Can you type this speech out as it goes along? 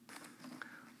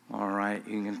right,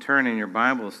 you can turn in your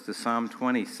Bibles to Psalm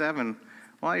 27.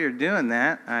 While you're doing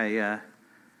that, I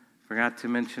forgot to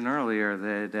mention earlier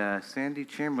that Sandy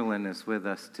Chamberlain is with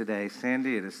us today.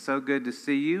 Sandy, it is so good to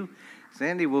see you.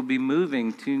 Sandy will be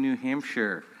moving to New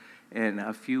Hampshire in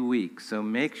a few weeks, so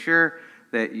make sure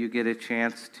that you get a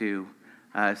chance to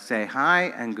say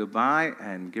hi and goodbye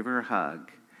and give her a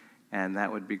hug, and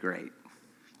that would be great.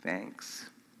 Thanks.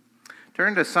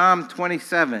 Turn to Psalm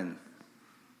 27.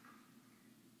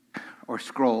 Or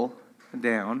scroll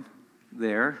down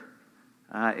there.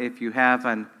 If you have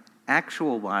an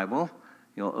actual Bible,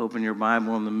 you'll open your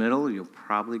Bible in the middle. You'll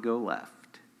probably go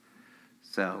left.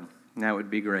 So that would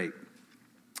be great.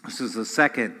 This is the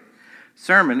second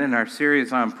sermon in our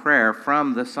series on prayer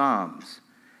from the Psalms.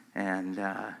 And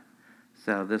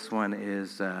so this one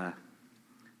is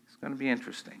it's going to be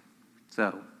interesting.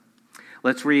 So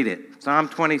let's read it. Psalm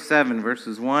 27,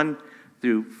 verses 1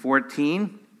 through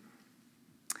 14.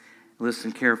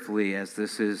 Listen carefully as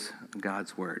this is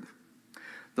God's word.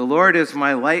 The Lord is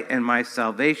my light and my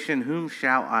salvation. Whom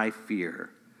shall I fear?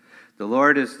 The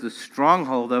Lord is the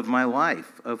stronghold of my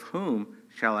life. Of whom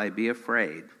shall I be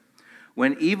afraid?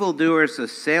 When evildoers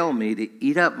assail me to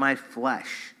eat up my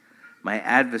flesh, my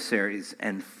adversaries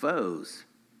and foes,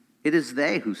 it is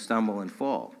they who stumble and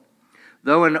fall.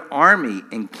 Though an army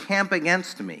encamp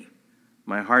against me,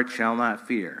 my heart shall not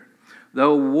fear.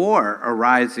 Though war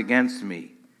arise against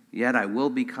me, yet I will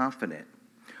be confident.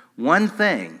 One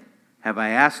thing have I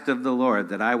asked of the Lord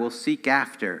that I will seek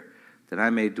after, that I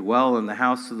may dwell in the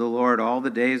house of the Lord all the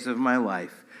days of my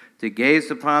life, to gaze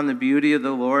upon the beauty of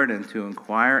the Lord and to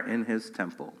inquire in his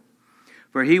temple.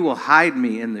 For he will hide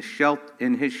me in his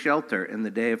shelter in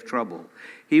the day of trouble.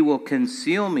 He will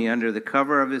conceal me under the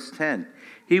cover of his tent.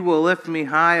 He will lift me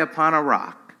high upon a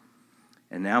rock.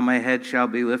 And now my head shall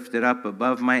be lifted up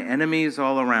above my enemies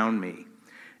all around me.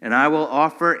 And I will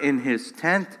offer in his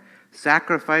tent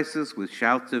sacrifices with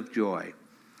shouts of joy.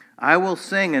 I will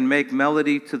sing and make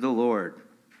melody to the Lord.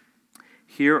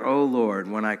 Hear, O Lord,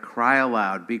 when I cry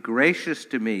aloud. Be gracious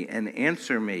to me and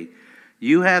answer me.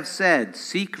 You have said,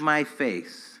 seek my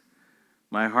face.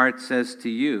 My heart says to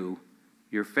you,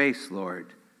 your face,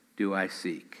 Lord, do I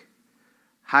seek.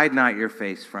 Hide not your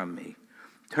face from me.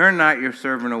 Turn not your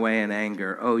servant away in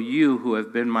anger, O you who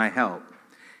have been my help.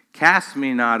 Cast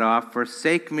me not off,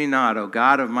 forsake me not, O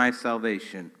God of my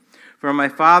salvation. For my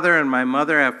father and my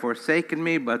mother have forsaken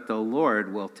me, but the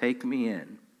Lord will take me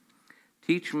in.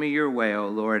 Teach me your way, O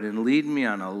Lord, and lead me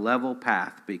on a level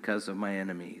path because of my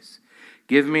enemies.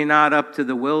 Give me not up to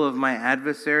the will of my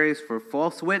adversaries, for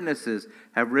false witnesses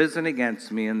have risen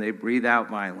against me, and they breathe out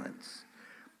violence.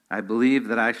 I believe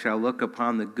that I shall look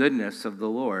upon the goodness of the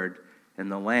Lord in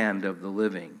the land of the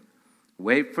living.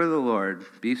 Wait for the Lord,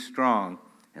 be strong,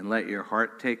 and let your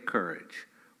heart take courage.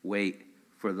 Wait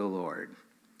for the Lord.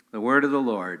 The word of the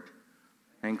Lord.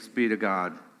 Thanks be to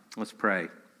God. Let's pray.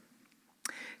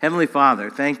 Heavenly Father,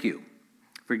 thank you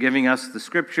for giving us the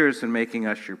scriptures and making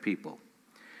us your people.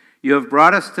 You have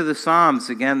brought us to the Psalms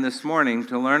again this morning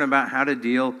to learn about how to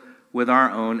deal with our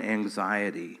own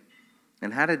anxiety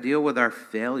and how to deal with our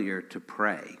failure to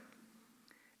pray.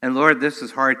 And Lord, this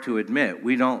is hard to admit.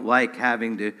 We don't like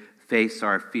having to face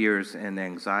our fears and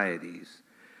anxieties.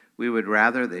 We would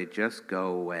rather they just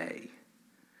go away.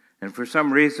 And for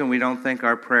some reason, we don't think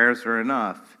our prayers are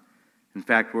enough. In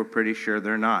fact, we're pretty sure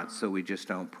they're not, so we just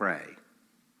don't pray.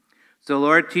 So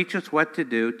Lord, teach us what to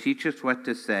do, teach us what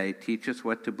to say, teach us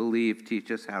what to believe,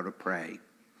 teach us how to pray.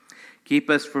 Keep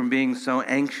us from being so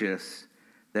anxious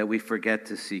that we forget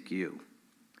to seek you.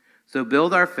 So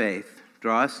build our faith,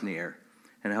 draw us near,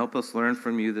 and help us learn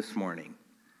from you this morning.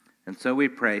 And so we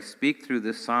pray, speak through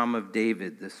this Psalm of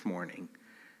David this morning.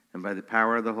 And by the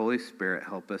power of the Holy Spirit,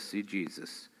 help us see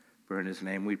Jesus. For in his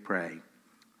name we pray.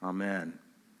 Amen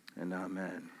and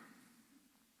amen.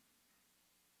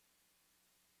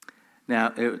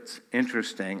 Now, it's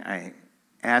interesting. I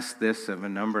asked this of a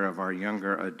number of our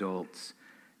younger adults,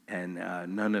 and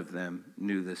none of them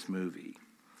knew this movie.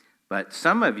 But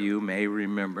some of you may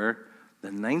remember the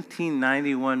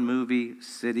 1991 movie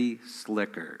City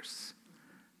Slickers.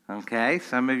 Okay,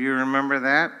 some of you remember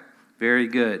that? Very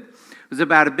good. It was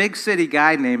about a big city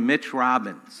guy named Mitch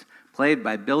Robbins, played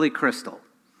by Billy Crystal.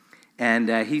 And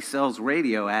he sells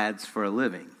radio ads for a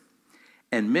living.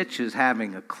 And Mitch is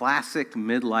having a classic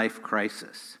midlife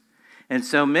crisis. And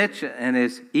so Mitch and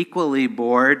his equally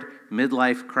bored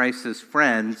midlife crisis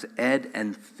friends, Ed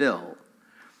and Phil,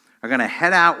 are going to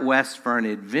head out west for an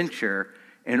adventure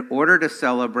in order to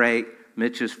celebrate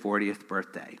Mitch's 40th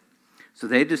birthday. So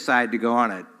they decide to go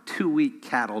on a 2-week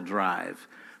cattle drive,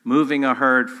 moving a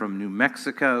herd from New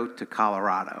Mexico to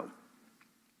Colorado.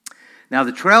 Now,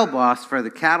 the trail boss for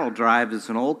the cattle drive is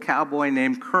an old cowboy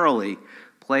named Curly,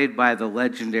 played by the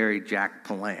legendary Jack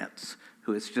Palance,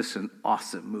 who is just an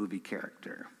awesome movie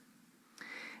character.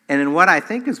 And in what I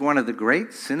think is one of the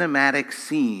great cinematic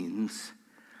scenes,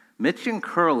 Mitch and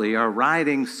Curly are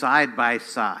riding side by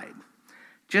side,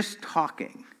 just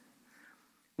talking,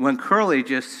 when Curly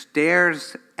just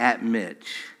stares at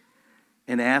Mitch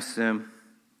and asks him,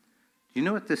 "Do you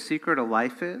know what the secret of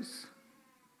life is?"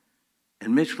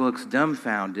 And Mitch looks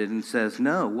dumbfounded and says,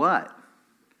 "No, what?"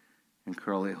 And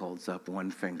Curly holds up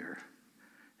one finger.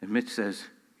 And Mitch says,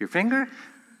 "Your finger?"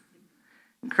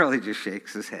 And Curly just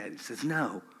shakes his head. He says,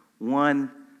 "No,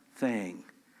 one thing.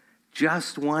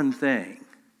 Just one thing.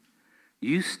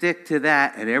 You stick to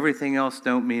that and everything else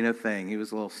don't mean a thing." He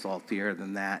was a little saltier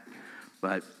than that.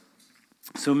 But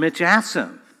so Mitch asks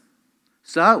him,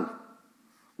 "So,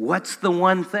 what's the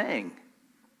one thing?"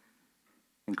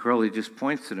 And Curly just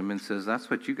points at him and says, "That's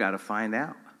what you got to find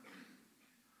out."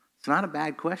 It's not a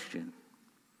bad question.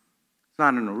 It's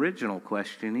not an original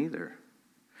question either.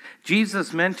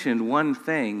 Jesus mentioned one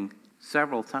thing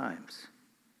several times.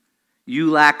 "You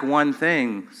lack one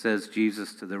thing," says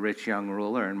Jesus to the rich young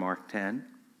ruler in Mark 10.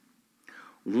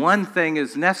 "One thing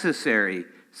is necessary,"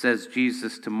 says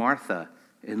Jesus to Martha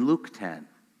in Luke 10.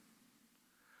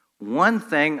 "One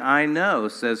thing I know,"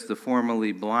 says the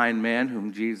formerly blind man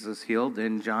whom Jesus healed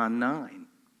in John 9.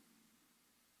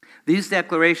 These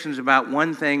declarations about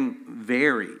one thing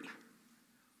vary,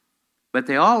 but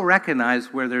they all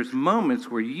recognize where there's moments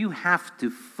where you have to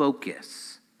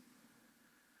focus.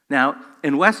 Now,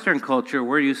 in Western culture,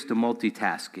 we're used to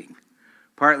multitasking,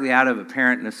 partly out of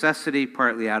apparent necessity,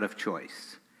 partly out of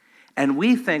choice. And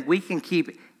we think we can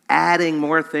keep adding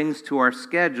more things to our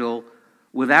schedule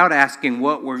without asking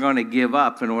what we're going to give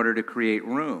up in order to create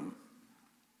room.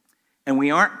 And we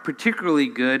aren't particularly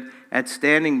good at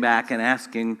standing back and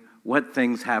asking what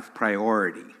things have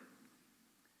priority.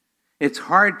 It's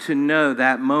hard to know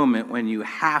that moment when you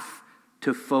have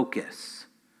to focus.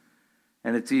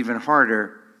 And it's even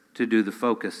harder to do the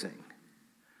focusing.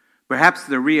 Perhaps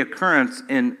the reoccurrence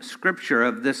in Scripture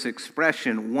of this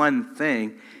expression, "one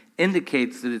thing,"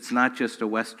 indicates that it's not just a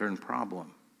Western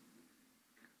problem.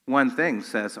 One thing,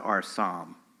 says our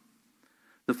psalm.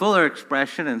 The fuller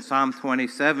expression in Psalm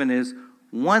 27 is,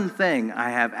 "One thing I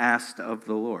have asked of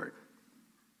the Lord."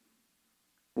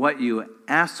 What you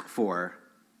ask for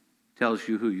tells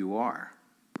you who you are.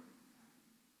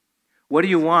 What do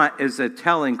you want is a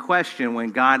telling question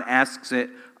when God asks it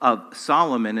of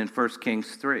Solomon in 1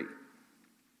 Kings 3.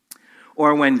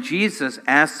 Or when Jesus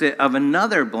asks it of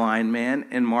another blind man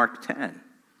in Mark 10.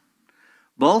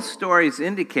 Both stories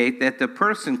indicate that the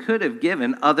person could have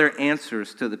given other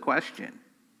answers to the question.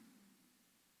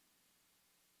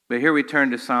 But here we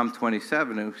turn to Psalm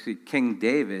 27, and we see King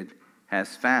David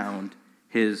has found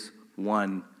his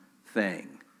one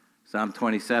thing. Psalm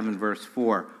 27, verse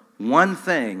 4, "One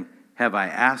thing have I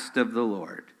asked of the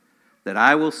Lord, that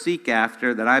I will seek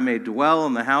after, that I may dwell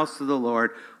in the house of the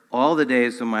Lord all the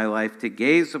days of my life, to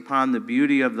gaze upon the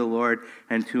beauty of the Lord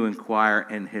and to inquire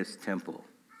in his temple."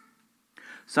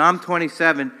 Psalm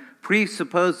 27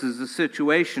 presupposes a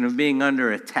situation of being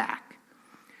under attack.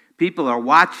 People are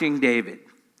watching David.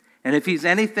 And if he's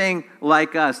anything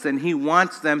like us, then he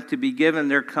wants them to be given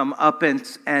their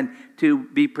comeuppance and to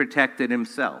be protected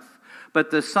himself.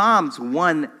 But the Psalm's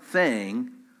one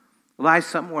thing lies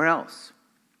somewhere else,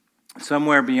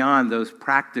 somewhere beyond those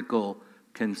practical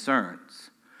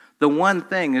concerns. The one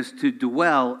thing is to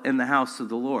dwell in the house of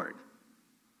the Lord.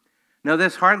 Now,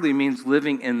 this hardly means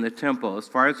living in the temple. As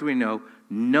far as we know,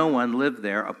 no one lived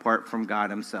there apart from God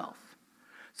himself.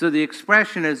 So the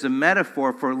expression is a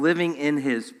metaphor for living in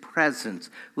his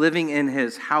presence, living in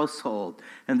his household,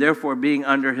 and therefore being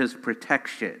under his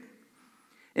protection.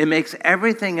 It makes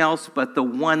everything else but the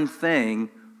one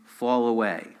thing fall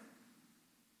away.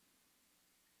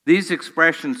 These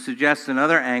expressions suggest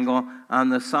another angle on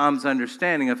the Psalm's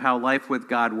understanding of how life with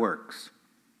God works.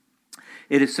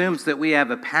 It assumes that we have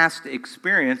a past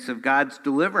experience of God's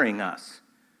delivering us.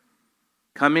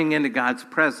 Coming into God's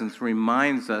presence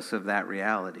reminds us of that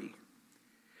reality.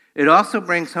 It also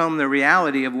brings home the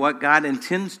reality of what God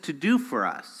intends to do for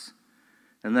us,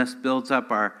 and thus builds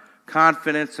up our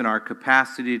confidence and our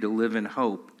capacity to live in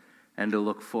hope and to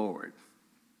look forward.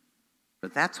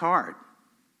 But that's hard.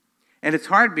 And it's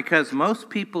hard because most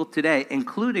people today,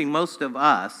 including most of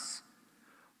us,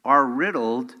 are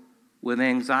riddled with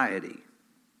anxiety.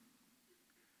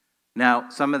 Now,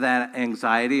 some of that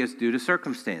anxiety is due to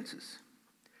circumstances.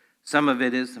 Some of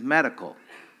it is medical.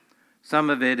 Some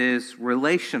of it is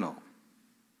relational.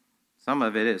 Some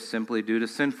of it is simply due to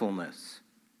sinfulness.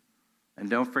 And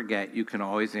don't forget, you can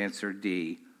always answer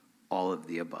D, all of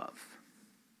the above.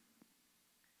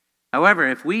 However,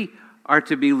 if we are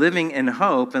to be living in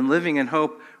hope, and living in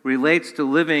hope relates to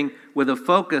living with a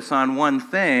focus on one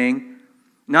thing,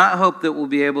 not hope that we'll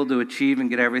be able to achieve and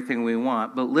get everything we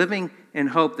want, but living in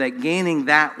hope that gaining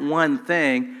that one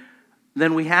thing,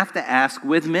 then we have to ask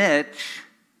with Mitch,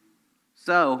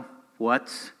 so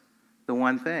what's the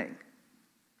one thing?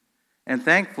 And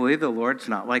thankfully, the Lord's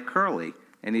not like Curly,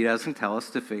 and he doesn't tell us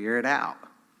to figure it out.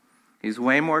 He's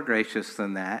way more gracious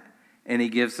than that, and he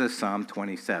gives us Psalm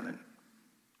 27.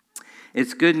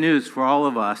 It's good news for all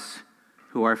of us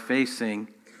who are facing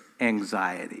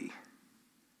anxiety.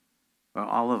 For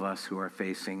all of us who are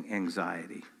facing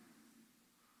anxiety.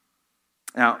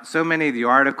 Now, so many of the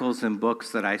articles and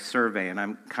books that I survey, and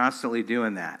I'm constantly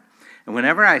doing that, and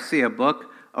whenever I see a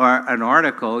book or an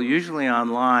article, usually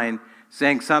online,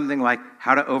 saying something like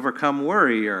how to overcome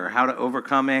worry or how to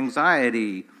overcome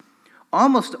anxiety,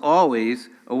 almost always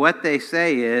what they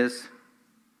say is,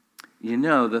 you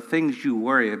know, the things you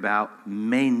worry about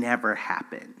may never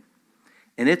happen.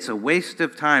 And it's a waste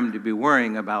of time to be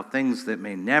worrying about things that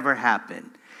may never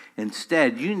happen.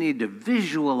 Instead, you need to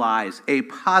visualize a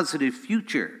positive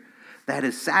future that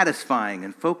is satisfying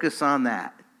and focus on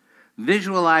that.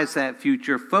 Visualize that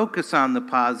future, focus on the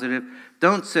positive.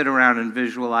 Don't sit around and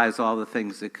visualize all the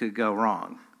things that could go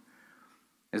wrong.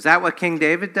 Is that what King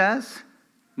David does?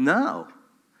 No.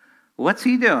 What's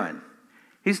he doing?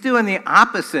 He's doing the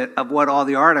opposite of what all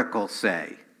the articles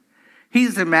say.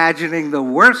 He's imagining the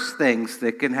worst things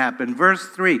that can happen. Verse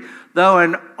 3, though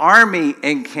an army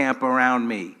encamp around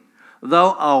me,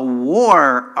 though a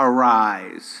war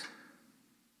arise.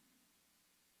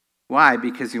 Why?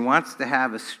 Because he wants to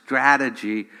have a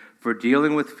strategy for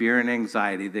dealing with fear and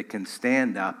anxiety that can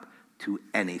stand up to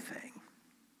anything.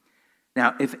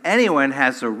 Now, if anyone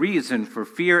has a reason for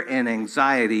fear and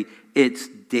anxiety, it's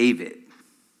David.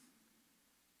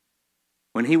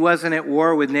 When he wasn't at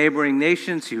war with neighboring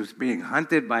nations, he was being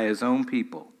hunted by his own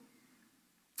people,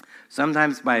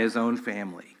 sometimes by his own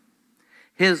family.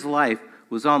 His life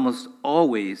was almost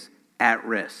always at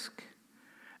risk.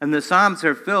 And the Psalms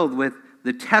are filled with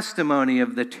the testimony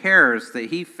of the terrors that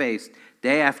he faced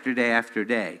day after day after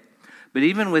day. But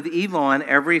even with evil on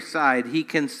every side, he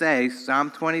can say, Psalm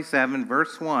 27,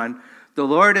 verse 1, the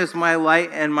Lord is my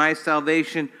light and my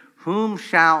salvation. Whom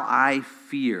shall I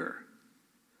fear?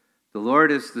 The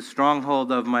Lord is the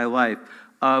stronghold of my life.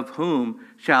 Of whom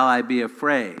shall I be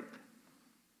afraid?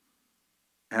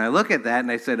 And I look at that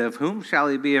and I said, of whom shall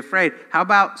he be afraid? How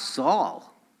about Saul?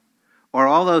 Or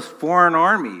all those foreign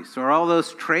armies? Or all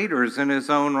those traitors in his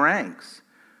own ranks?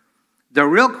 The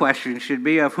real question should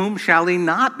be, of whom shall he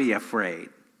not be afraid?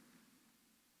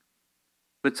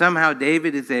 But somehow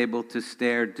David is able to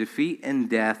stare defeat and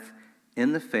death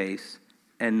in the face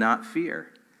and not fear.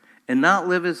 And not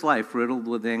live his life riddled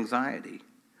with anxiety.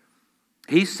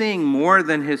 He's seeing more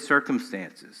than his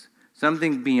circumstances,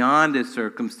 something beyond his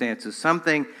circumstances,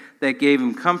 something that gave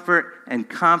him comfort and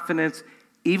confidence,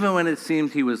 even when it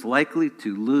seemed he was likely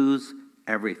to lose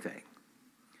everything.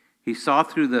 He saw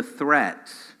through the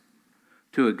threats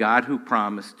to a God who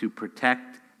promised to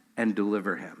protect and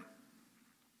deliver him.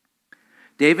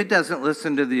 David doesn't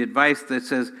listen to the advice that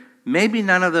says, maybe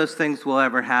none of those things will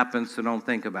ever happen, so don't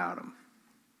think about them.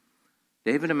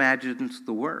 David imagines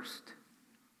the worst.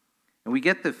 And we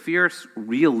get the fierce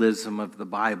realism of the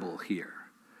Bible here.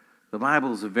 The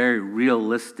Bible is a very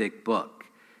realistic book.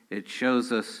 It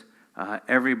shows us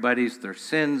their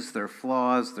sins, their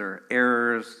flaws, their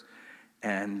errors,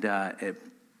 and it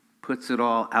puts it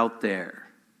all out there.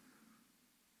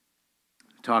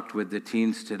 I talked with the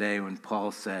teens today when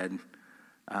Paul said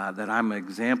that I'm an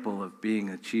example of being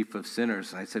a chief of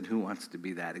sinners. And I said, who wants to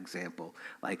be that example?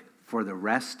 Like, for the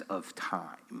rest of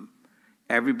time,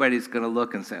 everybody's going to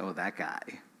look and say, oh, that guy.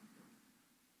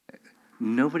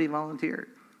 Nobody volunteered.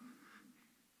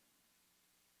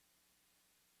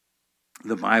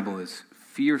 The Bible is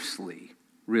fiercely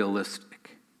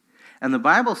realistic. And the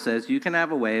Bible says you can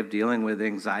have a way of dealing with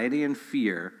anxiety and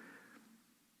fear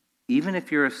even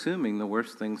if you're assuming the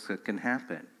worst things that can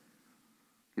happen.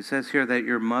 He says here that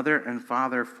your mother and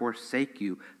father forsake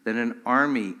you, that an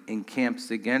army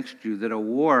encamps against you, that a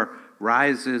war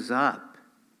rises up.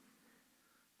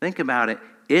 Think about it.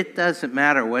 It doesn't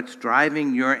matter what's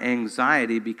driving your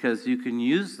anxiety because you can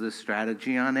use this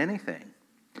strategy on anything.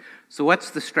 So what's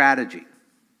the strategy?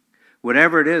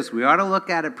 Whatever it is, we ought to look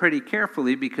at it pretty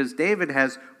carefully because David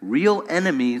has real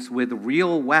enemies with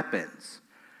real weapons.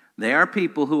 They are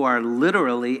people who are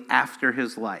literally after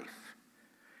his life.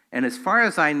 And as far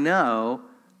as I know,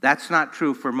 that's not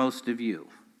true for most of you.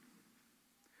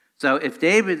 So if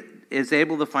David is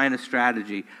able to find a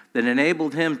strategy that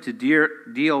enabled him to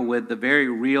deal with the very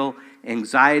real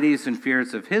anxieties and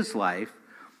fears of his life,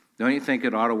 don't you think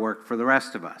it ought to work for the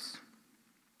rest of us?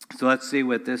 So let's see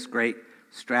what this great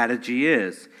strategy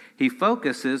is. He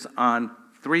focuses on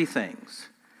three things.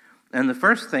 And the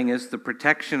first thing is the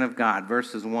protection of God,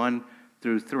 verses 1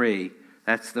 through 3.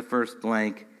 That's the first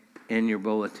blank in your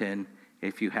bulletin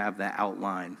if you have that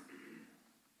outline.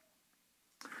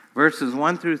 Verses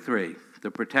 1 through 3,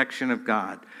 the protection of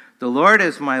God. The Lord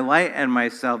is my light and my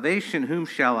salvation. Whom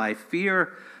shall I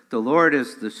fear? The Lord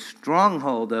is the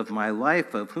stronghold of my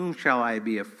life. Of whom shall I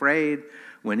be afraid?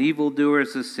 When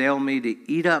evildoers assail me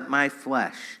to eat up my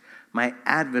flesh, my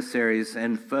adversaries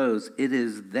and foes, it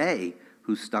is they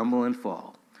who stumble and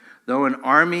fall. Though an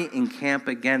army encamp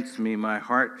against me, my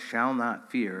heart shall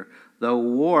not fear. Though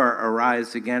war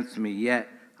arise against me, yet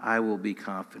I will be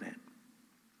confident.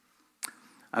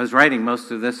 I was writing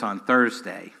most of this on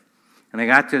Thursday, and I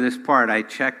got to this part. I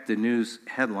checked the news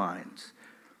headlines.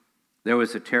 There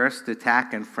was a terrorist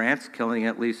attack in France, killing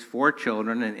at least 4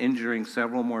 children and injuring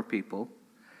several more people.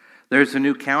 There's a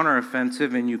new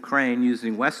counteroffensive in Ukraine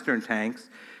using Western tanks,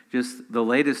 just the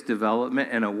latest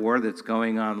development in a war that's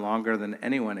going on longer than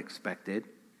anyone expected.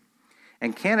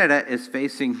 And Canada is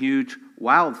facing huge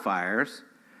wildfires,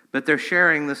 but they're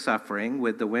sharing the suffering,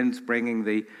 with the winds bringing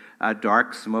the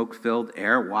dark, smoke-filled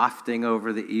air wafting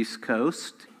over the East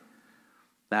Coast.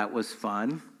 That was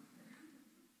fun.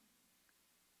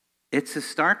 It's a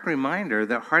stark reminder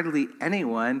that hardly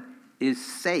anyone is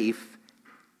safe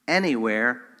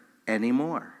anywhere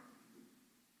anymore.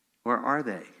 Or are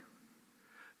they?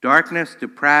 Darkness,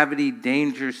 depravity,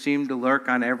 danger seem to lurk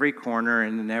on every corner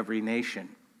and in every nation.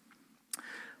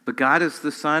 But God is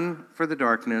the sun for the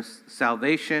darkness,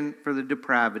 salvation for the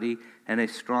depravity, and a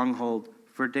stronghold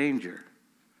for danger.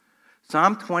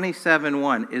 Psalm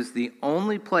 27:1 is the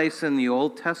only place in the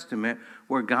Old Testament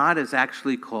where God is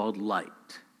actually called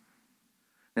light.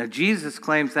 Now, Jesus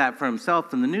claims that for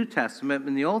himself in the New Testament.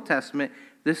 In the Old Testament,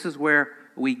 this is where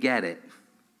we get it.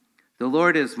 The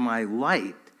Lord is my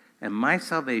light and my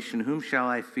salvation. Whom shall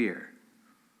I fear?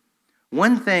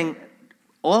 One thing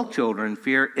all children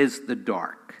fear is the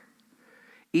dark.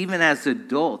 Even as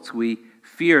adults, we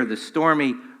fear the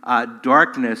stormy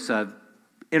darkness of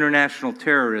international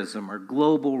terrorism or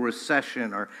global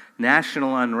recession or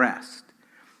national unrest.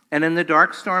 And in the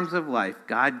dark storms of life,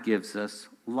 God gives us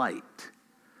light.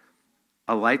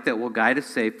 A light that will guide us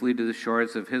safely to the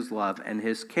shores of his love and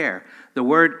his care. The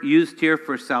word used here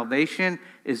for salvation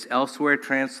is elsewhere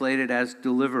translated as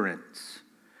deliverance.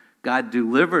 God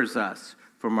delivers us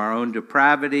from our own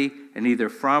depravity and either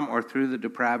from or through the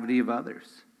depravity of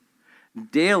others.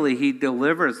 Daily, he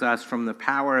delivers us from the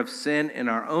power of sin in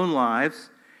our own lives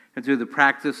and through the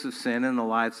practice of sin in the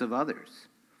lives of others.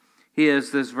 He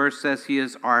is, this verse says, he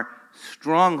is our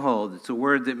stronghold. It's a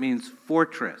word that means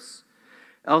fortress.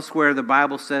 Elsewhere, the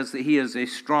Bible says that he is a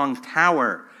strong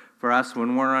tower for us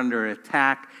when we're under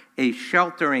attack, a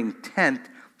sheltering tent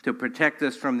to protect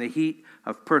us from the heat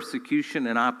of persecution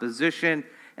and opposition,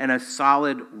 and a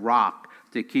solid rock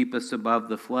to keep us above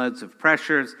the floods of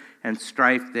pressures and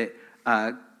strife that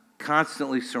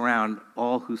constantly surround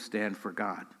all who stand for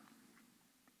God.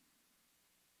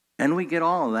 And we get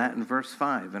all of that in verse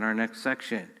 5 in our next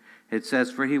section. It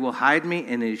says, "For he will hide me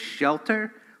in his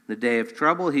shelter. The day of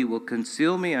trouble, he will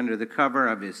conceal me under the cover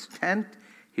of his tent.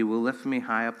 He will lift me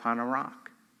high upon a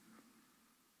rock."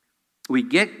 We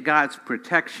get God's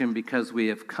protection because we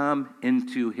have come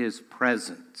into his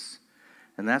presence.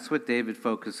 And that's what David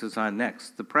focuses on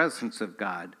next, the presence of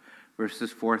God,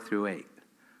 verses 4 through 8.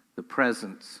 The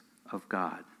presence of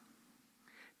God.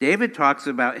 David talks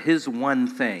about his one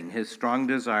thing, his strong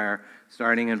desire,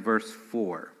 starting in verse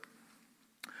 4.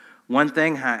 "One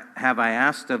thing have I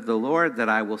asked of the Lord, that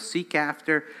I will seek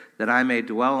after, that I may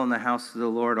dwell in the house of the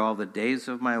Lord all the days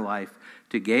of my life,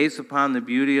 to gaze upon the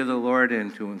beauty of the Lord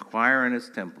and to inquire in his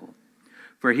temple.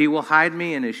 For he will hide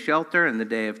me in his shelter in the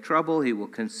day of trouble. He will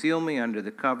conceal me under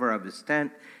the cover of his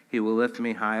tent. He will lift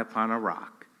me high upon a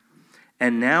rock.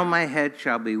 And now my head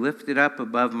shall be lifted up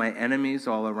above my enemies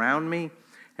all around me,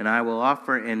 and I will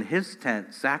offer in his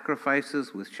tent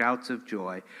sacrifices with shouts of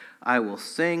joy. I will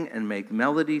sing and make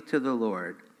melody to the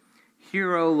Lord.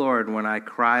 Hear, O Lord, when I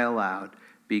cry aloud.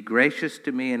 Be gracious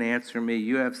to me and answer me.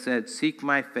 You have said, seek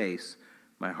my face.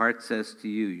 My heart says to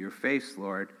you, your face,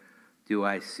 Lord, do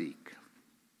I seek."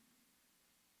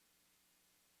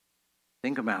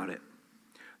 Think about it.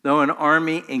 Though an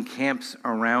army encamps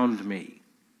around me,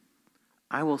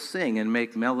 I will sing and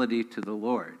make melody to the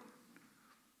Lord.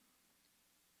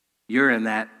 You're in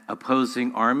that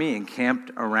opposing army encamped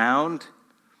around.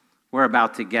 We're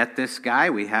about to get this guy.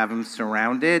 We have him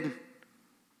surrounded.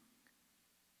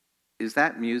 Is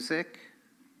that music?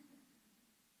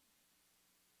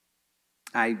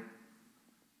 I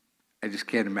just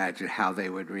can't imagine how they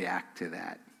would react to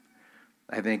that.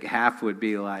 I think half would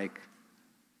be like,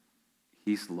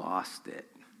 he's lost it.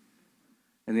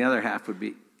 And the other half would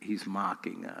be, he's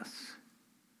mocking us.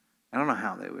 I don't know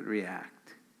how they would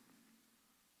react.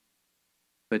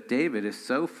 But David is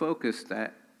so focused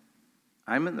that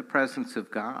I'm in the presence of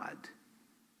God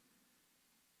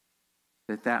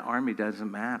that army doesn't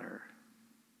matter.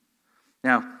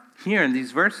 Now, here in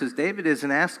these verses, David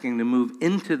isn't asking to move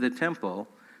into the temple.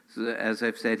 So as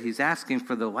I've said, he's asking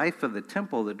for the life of the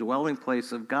temple, the dwelling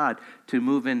place of God, to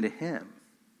move into him.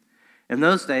 In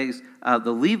those days,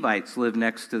 the Levites lived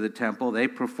next to the temple. They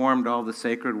performed all the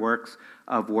sacred works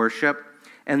of worship.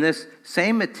 And this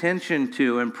same attention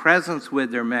to and presence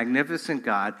with their magnificent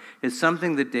God is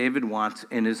something that David wants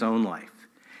in his own life.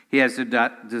 He has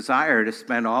a desire to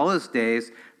spend all his days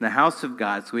in the house of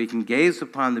God so he can gaze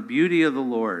upon the beauty of the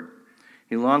Lord.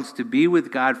 He longs to be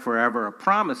with God forever, a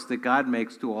promise that God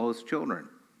makes to all his children.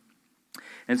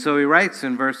 And so he writes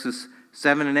in verses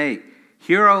 7 and 8,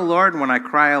 "Hear, O Lord, when I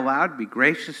cry aloud, be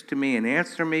gracious to me and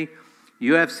answer me.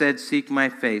 You have said, seek my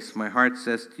face. My heart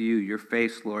says to you, your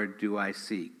face, Lord, do I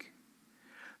seek."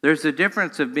 There's a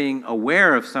difference of being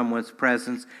aware of someone's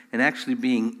presence and actually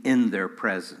being in their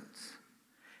presence.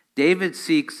 David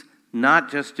seeks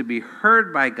not just to be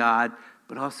heard by God,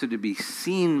 but also to be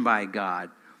seen by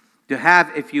God, to have,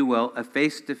 if you will, a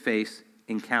face-to-face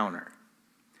encounter.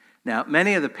 Now,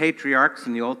 many of the patriarchs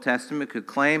in the Old Testament could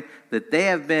claim that they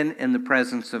have been in the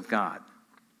presence of God.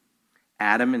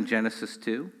 Adam in Genesis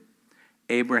 2,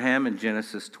 Abraham in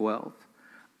Genesis 12,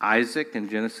 Isaac in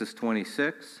Genesis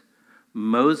 26,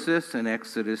 Moses in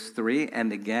Exodus 3,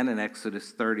 and again in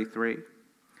Exodus 33.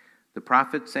 The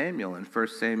prophet Samuel in 1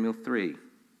 Samuel 3.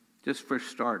 Just for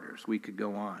starters, we could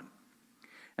go on.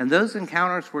 And those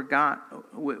encounters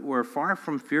were far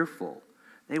from fearful.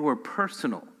 They were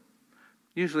personal.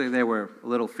 Usually they were a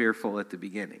little fearful at the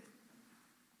beginning.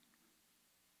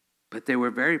 But they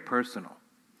were very personal.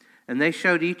 And they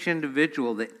showed each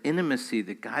individual the intimacy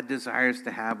that God desires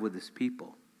to have with his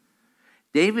people.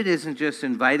 David isn't just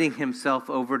inviting himself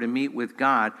over to meet with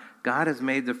God. God has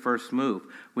made the first move.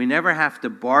 We never have to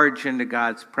barge into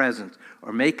God's presence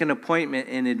or make an appointment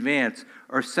in advance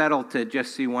or settle to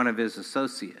just see one of his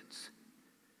associates.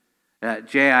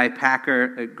 J.I.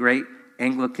 Packer, a great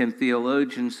Anglican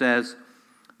theologian, says,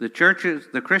 the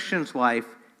Christian's life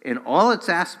in all its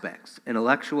aspects,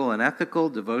 intellectual and ethical,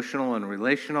 devotional and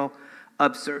relational,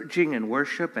 upsurging and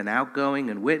worship and outgoing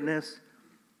and witness,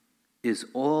 is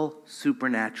all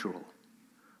supernatural.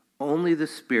 Only the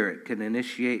Spirit can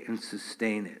initiate and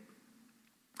sustain it.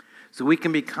 So we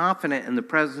can be confident in the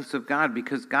presence of God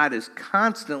because God is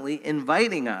constantly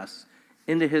inviting us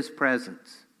into his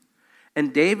presence.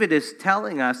 And David is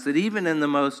telling us that even in the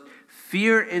most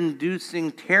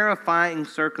fear-inducing, terrifying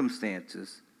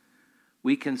circumstances,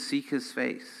 we can seek his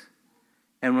face.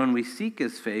 And when we seek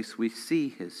his face, we see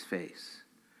his face.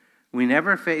 We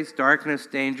never face darkness,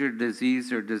 danger,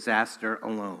 disease, or disaster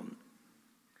alone.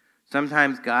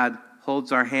 Sometimes God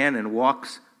holds our hand and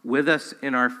walks with us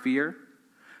in our fear.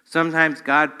 Sometimes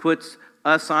God puts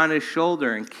us on his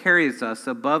shoulder and carries us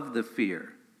above the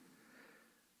fear.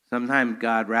 Sometimes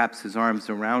God wraps his arms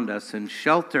around us and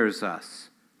shelters us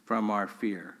from our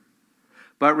fear.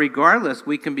 But regardless,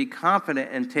 we can be confident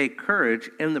and take courage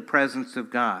in the presence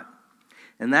of God.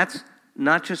 And that's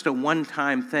not just a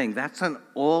one-time thing. That's an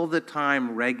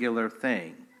all-the-time regular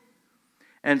thing.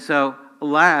 And so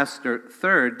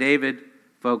third, David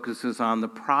focuses on the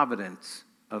providence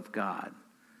of God.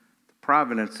 The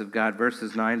providence of God,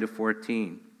 verses 9 to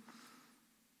 14.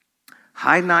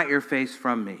 "Hide not your face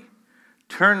from me.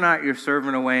 Turn not your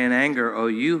servant away in anger, O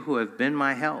you who have been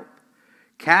my help.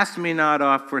 Cast me not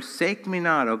off, forsake me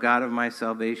not, O God of my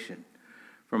salvation.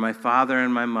 For my father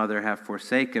and my mother have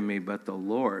forsaken me, but the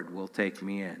Lord will take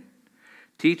me in.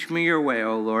 Teach me your way,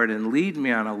 O Lord, and lead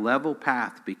me on a level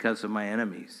path because of my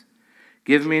enemies.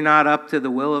 Give me not up to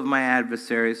the will of my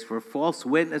adversaries, for false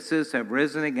witnesses have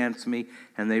risen against me,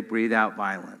 and they breathe out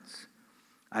violence.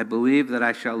 I believe that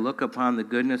I shall look upon the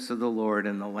goodness of the Lord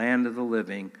in the land of the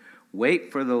living.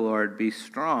 Wait for the Lord, be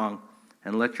strong,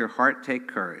 and let your heart take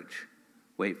courage.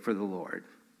 Wait for the Lord."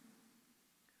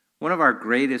 One of our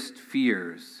greatest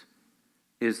fears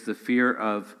is the fear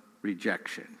of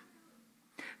rejection.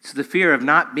 It's the fear of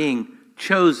not being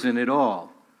chosen at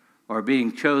all, or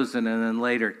being chosen and then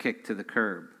later kicked to the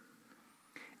curb.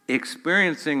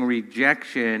 Experiencing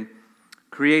rejection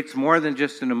creates more than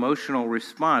just an emotional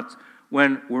response.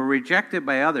 when we're rejected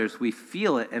by others, we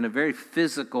feel it in a very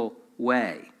physical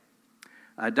way.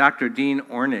 Dr. Dean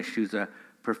Ornish, who's a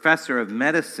professor of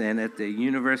medicine at the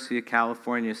University of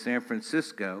California, San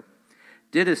Francisco,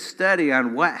 did a study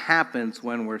on what happens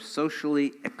when we're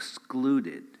socially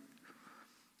excluded.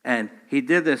 And he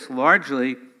did this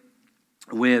largely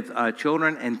with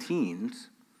children and teens.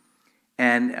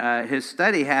 And his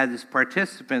study had his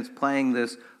participants playing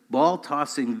this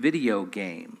ball-tossing video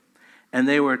game. And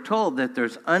they were told that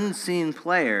there's unseen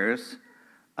players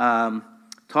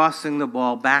tossing the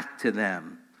ball back to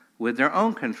them with their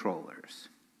own controllers.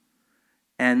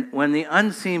 And when the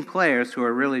unseen players, who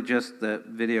are really just the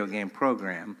video game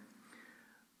program,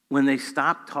 when they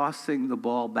stopped tossing the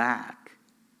ball back,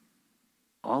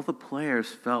 all the players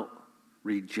felt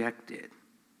rejected.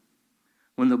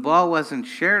 When the ball wasn't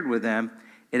shared with them,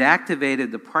 it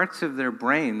activated the parts of their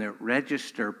brain that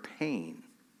register pain.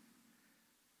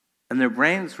 And their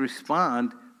brains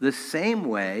respond the same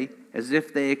way as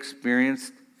if they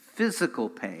experienced physical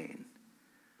pain.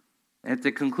 At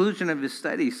the conclusion of his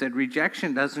study, he said,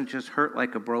 rejection doesn't just hurt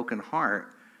like a broken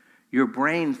heart. Your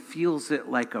brain feels it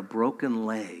like a broken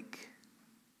leg.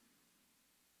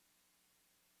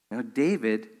 Now,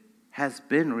 David has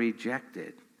been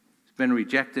rejected. He's been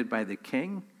rejected by the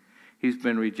king. He's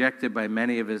been rejected by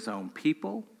many of his own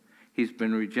people. He's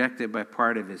been rejected by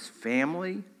part of his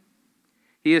family.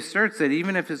 He asserts that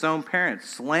even if his own parents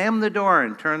slam the door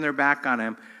and turn their back on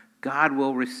him, God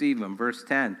will receive him. Verse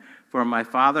 10, for my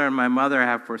father and my mother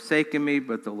have forsaken me,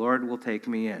 but the Lord will take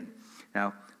me in.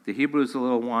 Now, the Hebrew is a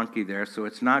little wonky there, so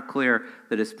it's not clear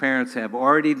that his parents have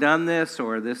already done this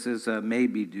or this is a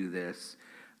maybe do this.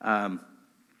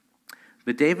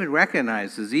 But David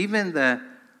recognizes even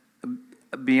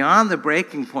beyond the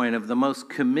breaking point of the most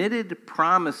committed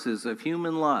promises of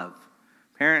human love,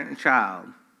 parent and child,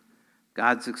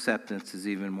 God's acceptance is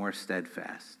even more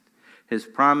steadfast. His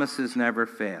promises never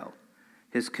fail.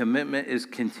 His commitment is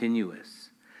continuous.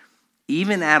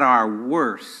 Even at our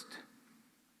worst,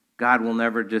 God will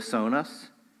never disown us.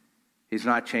 He's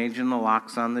not changing the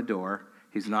locks on the door.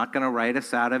 He's not going to write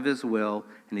us out of his will,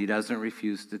 and he doesn't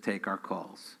refuse to take our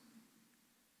calls.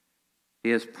 He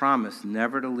has promised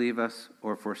never to leave us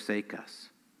or forsake us.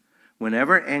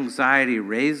 Whenever anxiety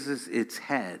raises its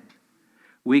head,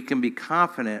 we can be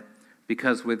confident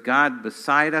because with God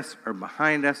beside us or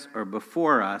behind us or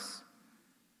before us,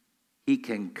 he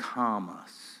can calm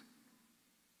us.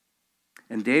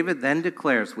 And David then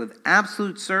declares with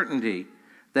absolute certainty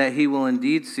that he will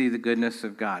indeed see the goodness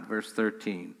of God. Verse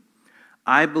 13,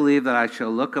 I believe that I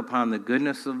shall look upon the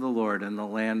goodness of the Lord in the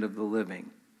land of the living.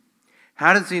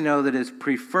 How does he know that his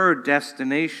preferred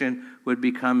destination would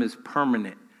become his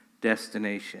permanent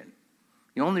destination?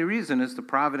 The only reason is the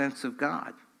providence of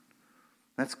God.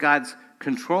 That's God's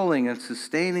controlling and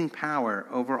sustaining power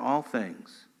over all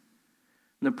things.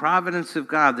 In the providence of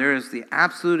God, there is the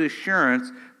absolute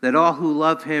assurance that all who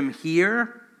love him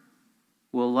here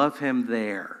will love him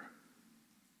there.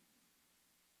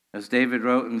 As David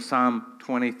wrote in Psalm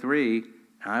 23,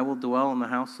 I will dwell in the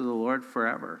house of the Lord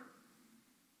forever.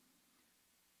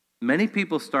 Many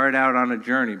people start out on a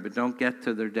journey but don't get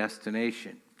to their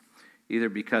destination, either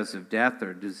because of death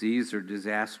or disease or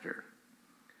disaster.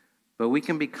 But we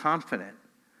can be confident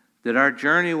that our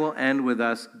journey will end with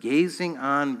us gazing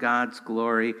on God's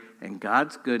glory and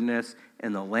God's goodness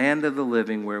in the land of the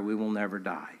living where we will never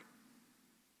die.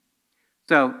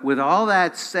 So, with all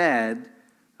that said,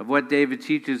 of what David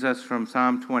teaches us from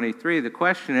Psalm 23, the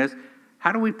question is,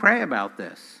 how do we pray about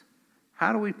this?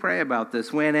 How do we pray about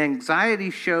this? When anxiety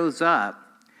shows up,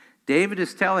 David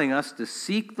is telling us to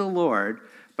seek the Lord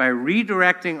by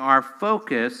redirecting our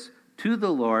focus to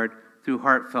the Lord through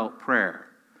heartfelt prayer.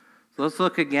 So let's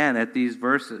look again at these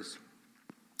verses.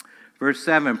 Verse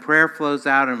 7, prayer flows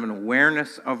out of an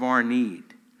awareness of our need.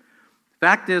 The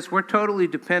fact is, we're totally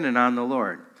dependent on the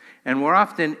Lord, and we're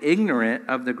often ignorant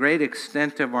of the great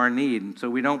extent of our need, and so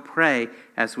we don't pray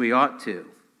as we ought to.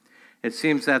 It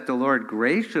seems that the Lord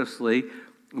graciously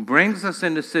brings us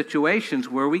into situations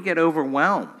where we get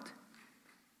overwhelmed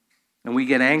and we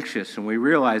get anxious and we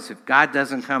realize if God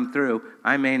doesn't come through,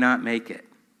 I may not make it.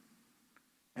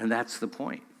 And that's the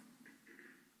point.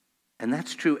 And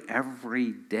that's true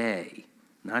every day,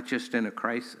 not just in a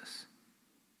crisis.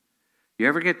 You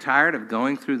ever get tired of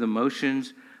going through the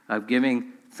motions of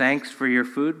giving thanks for your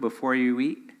food before you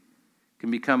eat? It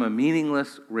can become a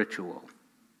meaningless ritual.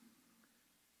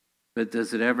 But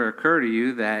does it ever occur to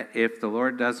you that if the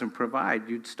Lord doesn't provide,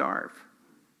 you'd starve?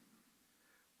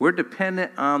 We're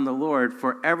dependent on the Lord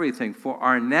for everything, for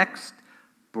our next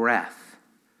breath.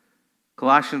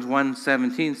 Colossians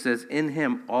 1:17 says, in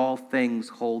him all things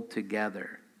hold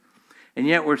together. And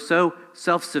yet we're so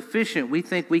self-sufficient, we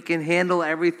think we can handle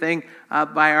everything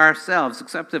by ourselves,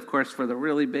 except, of course, for the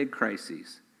really big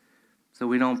crises. So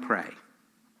we don't pray.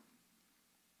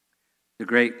 The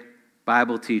great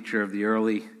Bible teacher of the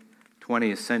early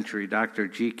 20th century, Dr.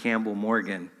 G. Campbell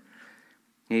Morgan,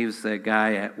 he was the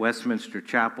guy at Westminster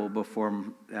Chapel before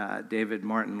David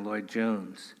Martin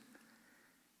Lloyd-Jones.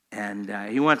 And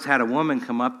he once had a woman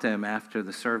come up to him after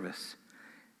the service.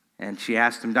 And she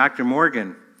asked him, Dr.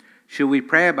 Morgan, should we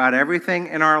pray about everything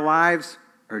in our lives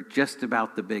or just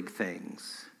about the big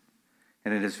things?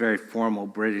 And in his very formal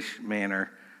British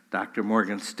manner, Dr.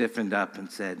 Morgan stiffened up and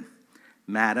said,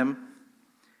 Madam,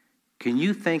 can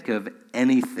you think of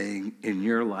anything in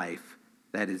your life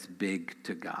that is big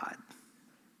to God?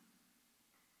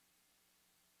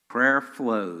 Prayer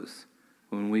flows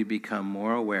when we become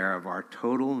more aware of our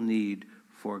total need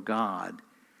for God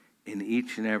in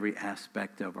each and every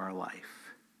aspect of our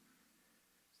life.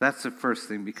 That's the first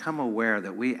thing. Become aware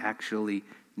that we actually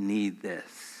need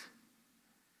this.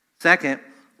 Second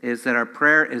is that our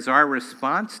prayer is our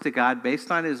response to God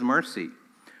based on his mercy.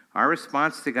 Our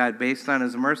response to God based on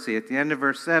his mercy. At the end of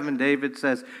verse 7, David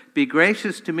says, be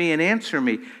gracious to me and answer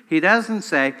me. He doesn't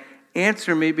say,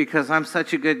 answer me because I'm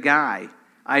such a good guy.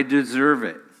 I deserve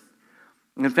it.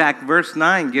 In fact, verse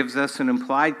 9 gives us an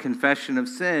implied confession of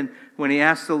sin when he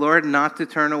asks the Lord not to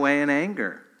turn away in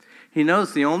anger. He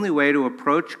knows the only way to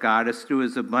approach God is through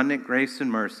his abundant grace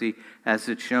and mercy as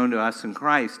it's shown to us in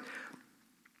Christ.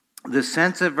 The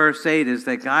sense of verse 8 is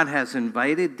that God has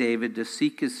invited David to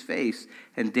seek his face,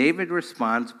 and David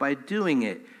responds by doing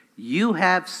it. You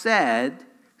have said,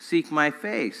 seek my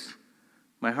face.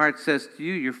 My heart says to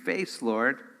you, your face,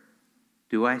 Lord,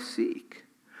 do I seek.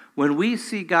 When we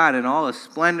see God in all his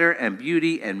splendor and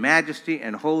beauty and majesty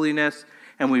and holiness,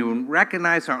 and we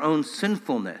recognize our own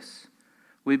sinfulness,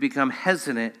 we become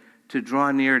hesitant to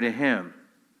draw near to him.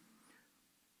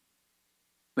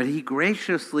 But he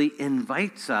graciously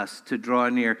invites us to draw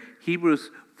near. Hebrews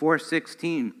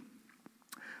 4:16.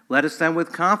 Let us then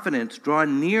with confidence draw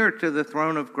near to the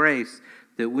throne of grace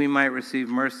that we might receive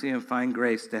mercy and find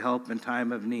grace to help in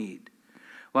time of need.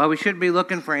 While we should be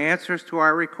looking for answers to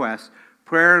our requests,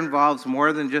 prayer involves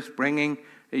more than just bringing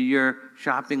your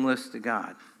shopping list to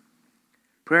God.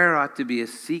 Prayer ought to be a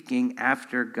seeking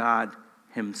after God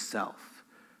himself,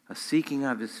 a seeking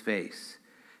of his face.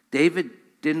 David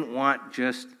didn't want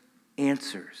just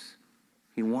answers.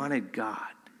 He wanted God.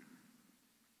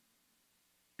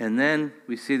 And then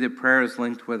we see that prayer is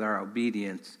linked with our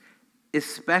obedience,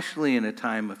 especially in a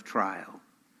time of trial.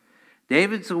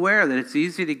 David's aware that it's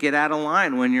easy to get out of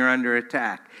line when you're under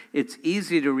attack. It's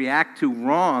easy to react to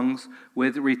wrongs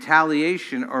with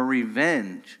retaliation or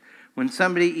revenge. When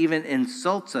somebody even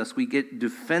insults us, we get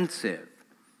defensive.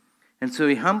 And so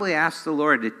he humbly asks the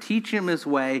Lord to teach him his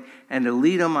way and to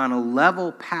lead him on a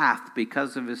level path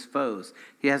because of his foes.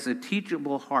 He has a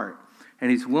teachable heart,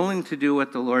 and he's willing to do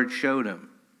what the Lord showed him.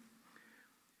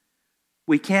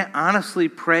 We can't honestly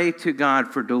pray to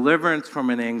God for deliverance from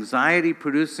an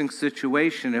anxiety-producing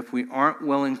situation if we aren't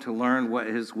willing to learn what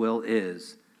his will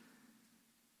is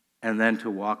and then to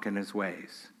walk in his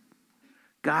ways.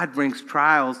 God brings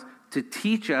trials to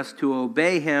teach us to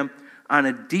obey him on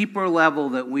a deeper level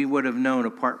that we would have known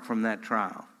apart from that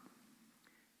trial.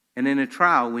 And in a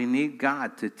trial, we need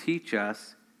God to teach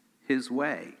us his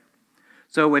way.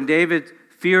 So when David's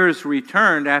fears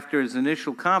returned after his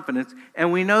initial confidence,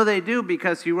 and we know they do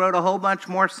because he wrote a whole bunch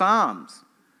more Psalms.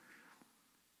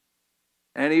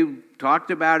 And he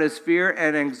talked about his fear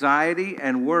and anxiety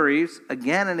and worries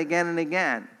again and again and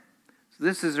again. So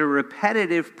this is a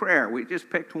repetitive prayer. We just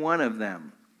picked one of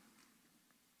them.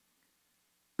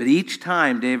 But each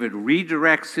time, David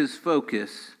redirects his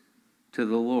focus to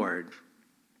the Lord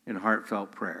in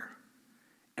heartfelt prayer.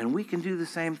 And we can do the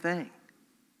same thing.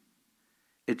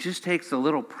 It just takes a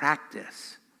little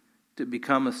practice to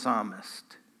become a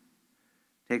psalmist.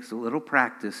 It takes a little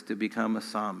practice to become a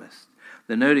psalmist.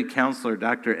 The noted counselor,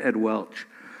 Dr. Ed Welch,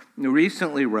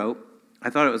 recently wrote, I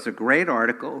thought it was a great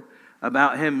article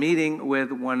about him meeting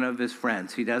with one of his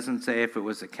friends. He doesn't say if it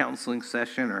was a counseling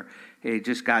session or they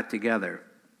just got together.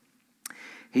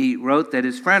 He wrote that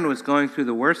his friend was going through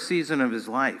the worst season of his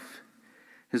life.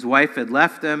 His wife had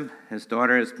left him. His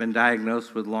daughter has been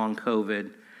diagnosed with long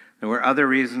COVID. There were other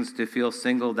reasons to feel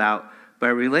singled out, but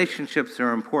relationships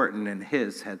are important, and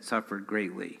his had suffered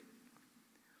greatly.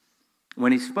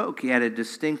 When he spoke, he had a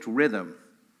distinct rhythm.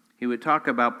 He would talk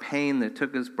about pain that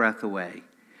took his breath away.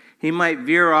 He might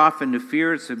veer off into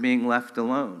fears of being left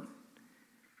alone.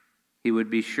 He would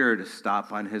be sure to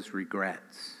stop on his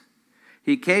regrets.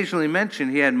 He occasionally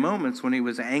mentioned he had moments when he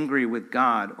was angry with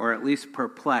God, or at least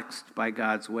perplexed by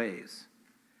God's ways.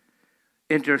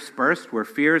 Interspersed were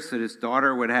fears that his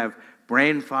daughter would have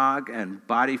brain fog and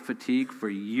body fatigue for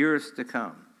years to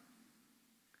come.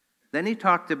 Then he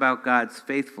talked about God's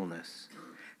faithfulness,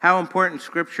 how important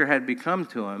Scripture had become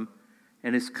to him,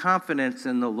 and his confidence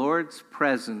in the Lord's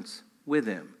presence with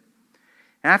him.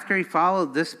 After he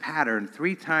followed this pattern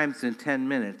 3 times in 10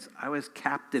 minutes, I was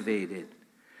captivated.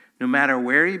 No matter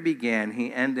where he began,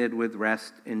 he ended with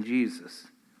rest in Jesus.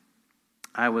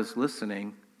 I was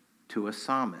listening to a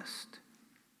psalmist.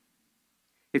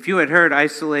 If you had heard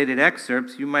isolated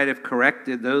excerpts, you might have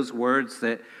corrected those words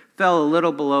that fell a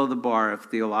little below the bar of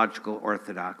theological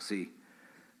orthodoxy.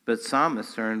 But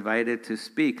psalmists are invited to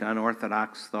speak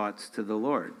unorthodox thoughts to the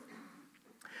Lord.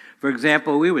 For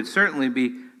example, we would certainly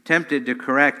be tempted to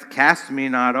correct, "Cast me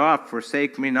not off,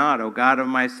 forsake me not, O God of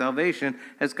my salvation,"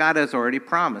 as God has already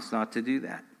promised not to do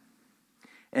that.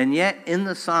 And yet, in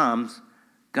the Psalms,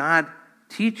 God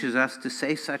teaches us to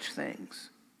say such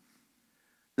things.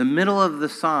 The middle of the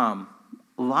psalm,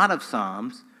 a lot of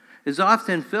psalms, is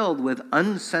often filled with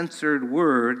uncensored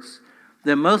words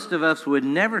that most of us would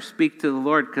never speak to the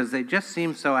Lord because they just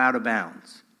seem so out of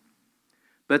bounds.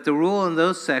 But the rule in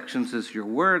those sections is your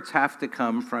words have to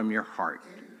come from your heart.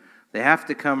 They have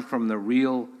to come from the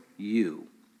real you.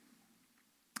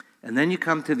 And then you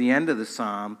come to the end of the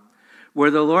psalm,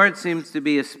 where the Lord seems to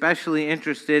be especially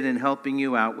interested in helping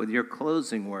you out with your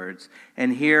closing words.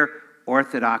 And here,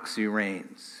 orthodoxy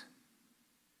reigns.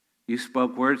 You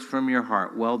spoke words from your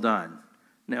heart. Well done.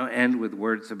 Now end with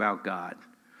words about God.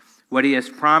 What he has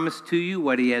promised to you,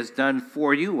 what he has done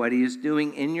for you, what he is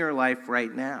doing in your life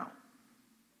right now.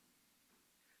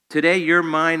 Today, your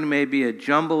mind may be a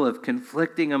jumble of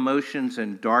conflicting emotions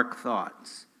and dark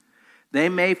thoughts. They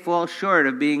may fall short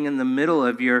of being in the middle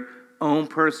of your own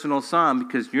personal psalm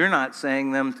because you're not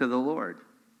saying them to the Lord.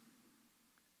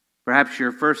 Perhaps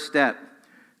your first step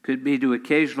could be to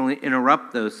occasionally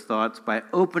interrupt those thoughts by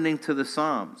opening to the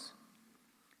Psalms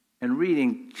and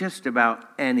reading just about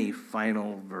any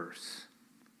final verse.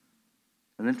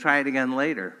 And then try it again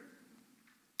later.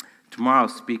 Tomorrow,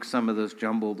 speak some of those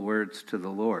jumbled words to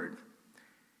the Lord.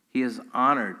 He is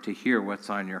honored to hear what's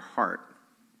on your heart.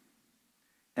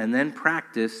 And then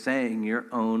practice saying your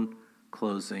own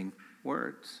closing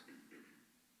words.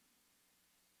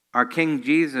 Our King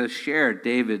Jesus shared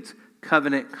David's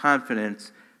covenant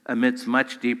confidence amidst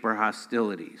much deeper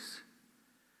hostilities.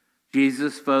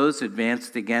 Jesus' foes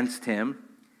advanced against him,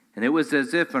 and it was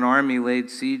as if an army laid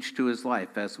siege to his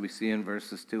life, as we see in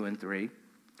verses 2 and 3.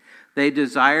 They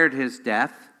desired his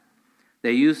death.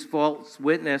 They used false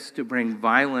witness to bring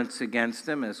violence against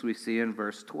him, as we see in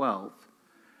verse 12.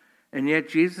 And yet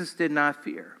Jesus did not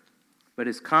fear, but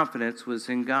his confidence was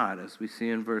in God, as we see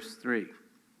in verse 3.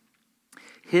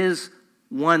 His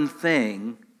one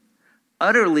thing,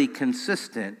 utterly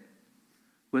consistent,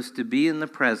 was to be in the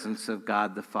presence of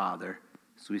God the Father,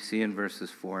 as we see in verses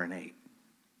 4 and 8.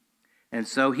 And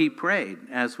so he prayed,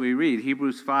 as we read,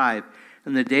 Hebrews 5,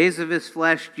 "In the days of his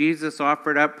flesh, Jesus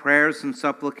offered up prayers and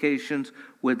supplications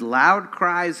with loud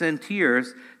cries and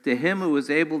tears to him who was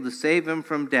able to save him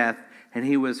from death, and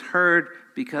he was heard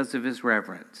because of his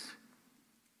reverence."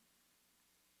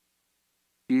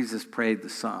 Jesus prayed the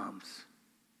Psalms.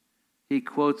 He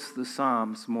quotes the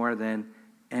Psalms more than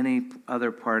any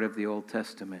other part of the Old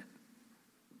Testament.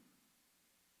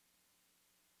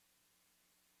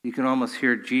 You can almost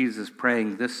hear Jesus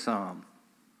praying this psalm.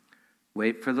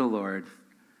 Wait for the Lord,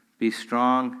 be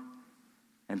strong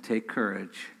and take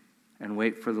courage, and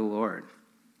wait for the Lord.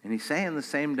 And he's saying the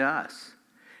same to us.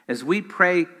 As we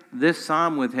pray this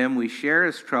psalm with him, we share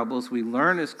his troubles, we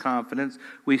learn his confidence,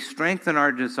 we strengthen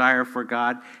our desire for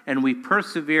God, and we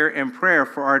persevere in prayer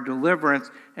for our deliverance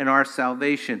and our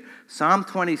salvation. Psalm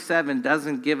 27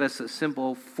 doesn't give us a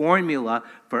simple formula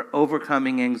for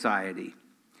overcoming anxiety.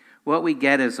 What we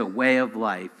get is a way of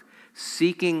life.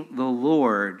 Seeking the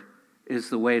Lord is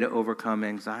the way to overcome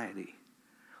anxiety.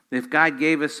 If God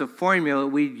gave us a formula,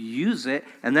 we'd use it,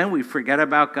 and then we forget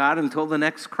about God until the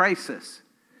next crisis.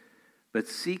 But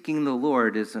seeking the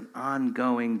Lord is an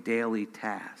ongoing daily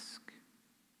task.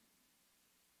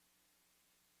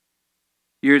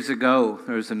 Years ago,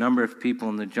 there was a number of people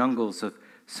in the jungles of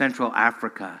Central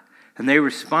Africa, and they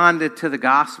responded to the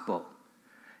gospel.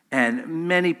 And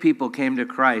many people came to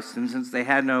Christ, and since they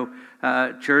had no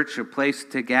church or place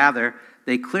to gather,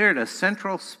 they cleared a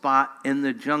central spot in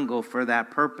the jungle for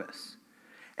that purpose.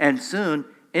 And soon,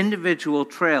 individual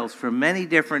trails from many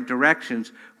different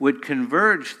directions would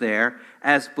converge there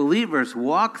as believers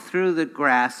walked through the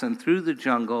grass and through the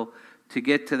jungle to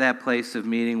get to that place of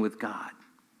meeting with God.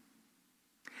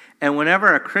 And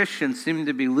whenever a Christian seemed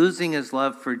to be losing his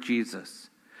love for Jesus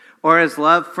or his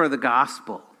love for the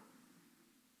gospel,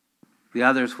 the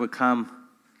others would come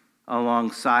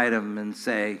alongside him and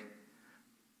say,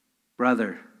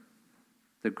 "Brother,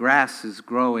 the grass is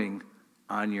growing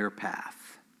on your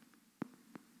path."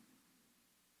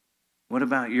 What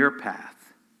about your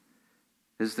path?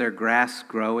 Is there grass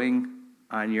growing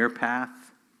on your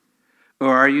path?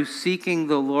 Or are you seeking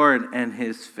the Lord and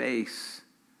his face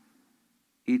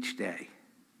each day?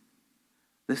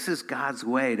 This is God's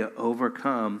way to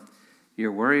overcome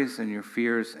your worries and your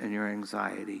fears and your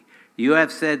anxiety. You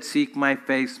have said, "Seek my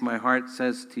face." My heart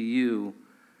says to you,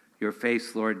 "Your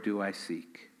face, Lord, do I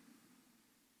seek."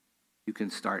 You can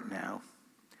start now.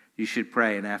 You should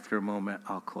pray, and after a moment,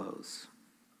 I'll close.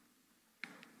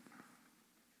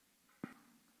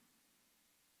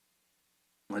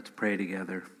 Let's pray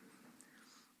together.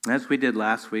 As we did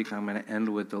last week, I'm going to end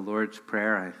with the Lord's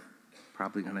Prayer. I'm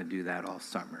probably going to do that all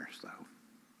summer, so.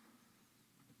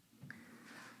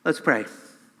 Let's pray.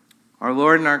 Our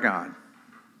Lord and our God,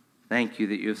 thank you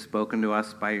that you have spoken to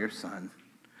us by your Son.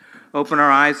 Open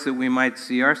our eyes that we might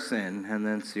see our sin and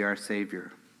then see our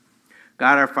Savior.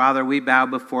 God our Father, we bow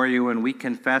before you and we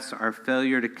confess our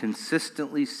failure to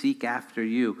consistently seek after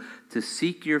you, to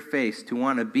seek your face, to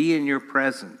want to be in your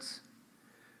presence.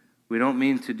 We don't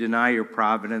mean to deny your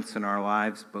providence in our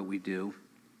lives, but we do.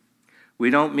 We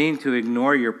don't mean to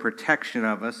ignore your protection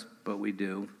of us, but we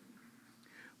do.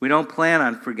 We don't plan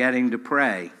on forgetting to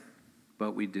pray,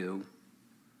 but we do.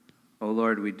 Oh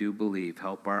Lord, we do believe.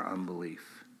 Help our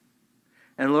unbelief.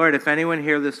 And Lord, if anyone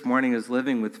here this morning is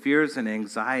living with fears and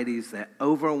anxieties that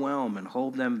overwhelm and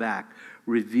hold them back,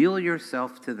 reveal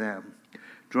yourself to them.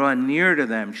 Draw near to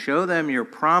them. Show them your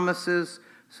promises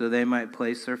so they might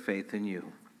place their faith in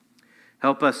you.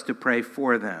 Help us to pray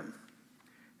for them.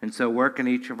 And so work in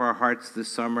each of our hearts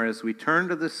this summer as we turn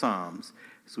to the Psalms,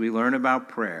 as we learn about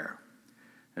prayer,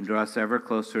 and draw us ever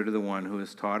closer to the one who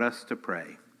has taught us to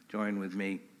pray. Join with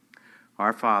me.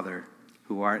 Our Father,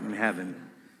 who art in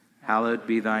heaven, hallowed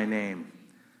be thy name.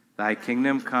 Thy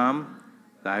kingdom come,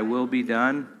 thy will be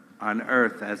done, on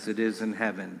earth as it is in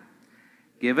heaven.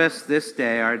 Give us this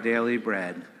day our daily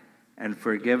bread, and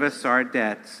forgive us our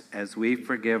debts as we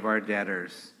forgive our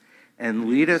debtors. And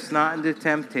lead us not into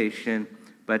temptation,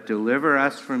 but deliver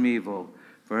us from evil.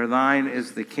 For thine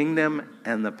is the kingdom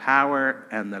and the power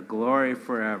and the glory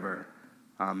forever.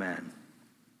 Amen.